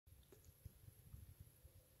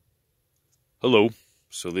Hello.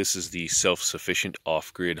 So this is the Self-Sufficient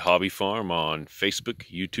Off-Grid Hobby Farm on Facebook,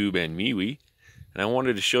 YouTube, and MeWe. And I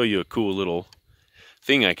wanted to show you a cool little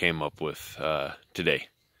thing I came up with today.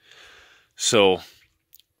 So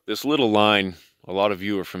this little line, a lot of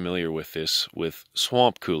you are familiar with this, with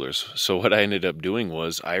swamp coolers. So what I ended up doing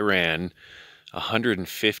was I ran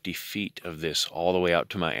 150 feet of this all the way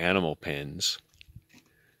out to my animal pens.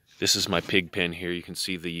 This is my pig pen here. You can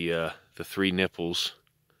see the three nipples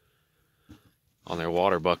on their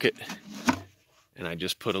water bucket, and I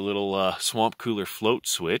just put a little swamp cooler float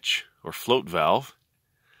switch or float valve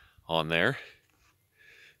on there.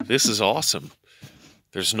 This is awesome.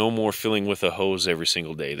 There's no more filling with a hose every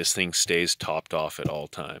single day. This thing stays topped off at all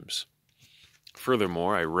times.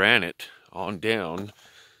 Furthermore, I ran it on down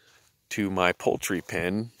to my poultry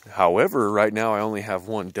pen. However, right now I only have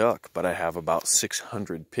one duck, but I have about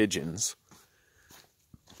 600 pigeons.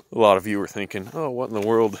 A lot of you are thinking, oh, what in the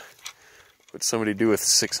world would somebody do with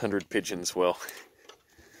 600 pigeons? Well,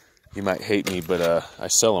 you might hate me, but I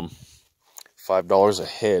sell them $5 a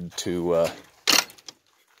head to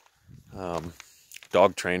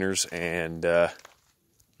dog trainers, and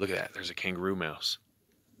look at that, there's a kangaroo mouse.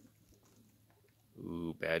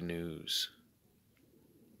 Ooh, bad news.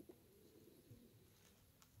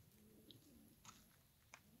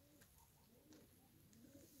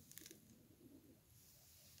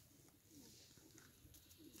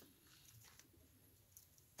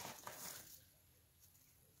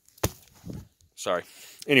 Sorry.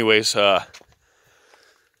 Anyways, let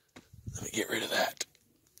me get rid of that.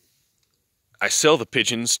 I sell the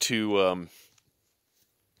pigeons to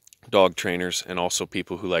dog trainers and also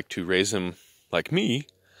people who like to raise them like me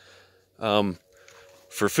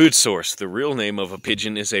for food source. The real name of a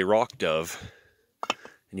pigeon is a rock dove.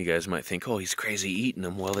 And you guys might think, oh, he's crazy eating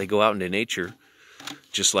them. Well, they go out into nature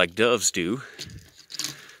just like doves do,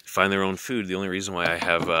 find their own food. The only reason why I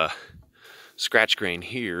have scratch grain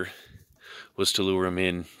here was to lure them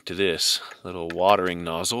in to this little watering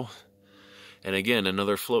nozzle. And again,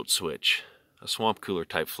 another float switch, a swamp cooler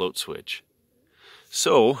type float switch.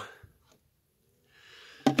 So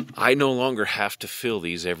I no longer have to fill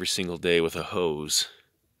these every single day with a hose.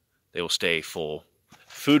 They will stay full.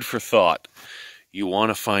 Food for thought. You want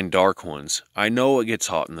to find dark ones. I know it gets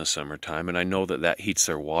hot in the summertime, and I know that that heats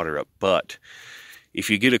their water up, but if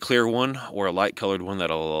you get a clear one or a light colored one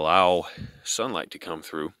that'll allow sunlight to come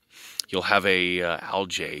through, you'll have a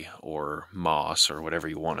algae or moss or whatever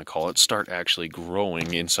you want to call it start actually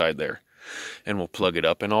growing inside there, and will plug it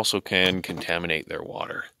up and also can contaminate their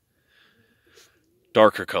water.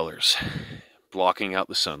 Darker colors, blocking out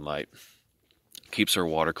the sunlight, keeps our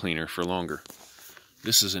water cleaner for longer.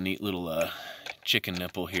 This is a neat little chicken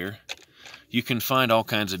nipple here. You can find all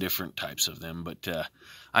kinds of different types of them, but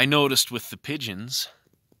I noticed with the pigeons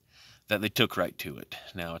that they took right to it.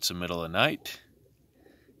 Now it's the middle of the night.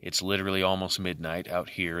 It's literally almost midnight out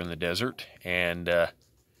here in the desert, and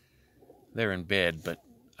they're in bed, but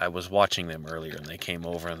I was watching them earlier, and they came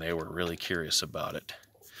over, and they were really curious about it.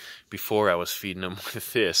 Before, I was feeding them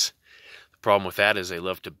with this. The problem with that is they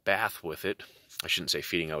love to bath with it. I shouldn't say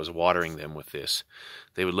feeding, I was watering them with this.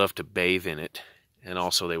 They would love to bathe in it, and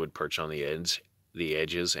also they would perch on the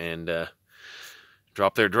edges, and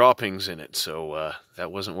drop their droppings in it, so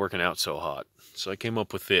that wasn't working out so hot. So I came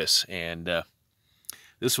up with this, and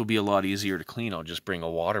this will be a lot easier to clean. I'll just bring a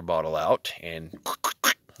water bottle out and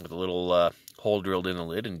with a little hole drilled in the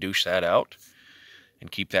lid and douche that out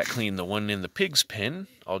and keep that clean. The one in the pig's pen,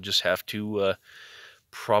 I'll just have to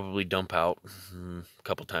probably dump out a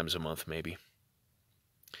couple times a month maybe.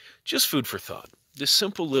 Just food for thought. This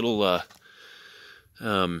simple little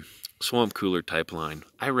swamp cooler type line.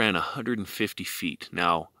 I ran 150 feet.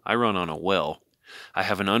 Now, I run on a well. I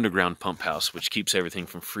have an underground pump house, which keeps everything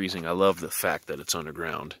from freezing. I love the fact that it's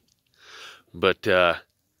underground. But I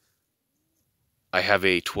have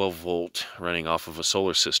a 12-volt running off of a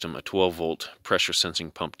solar system, a 12-volt pressure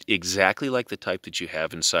sensing pump, exactly like the type that you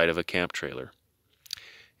have inside of a camp trailer.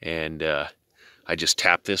 And I just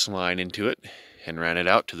tapped this line into it and ran it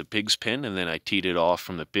out to the pig's pen, and then I teed it off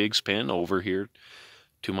from the pig's pen over here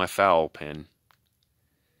to my fowl pen.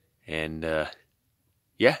 And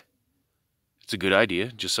yeah. It's a good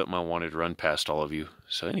idea, just something I wanted to run past all of you.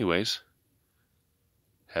 So anyways,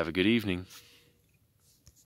 have a good evening.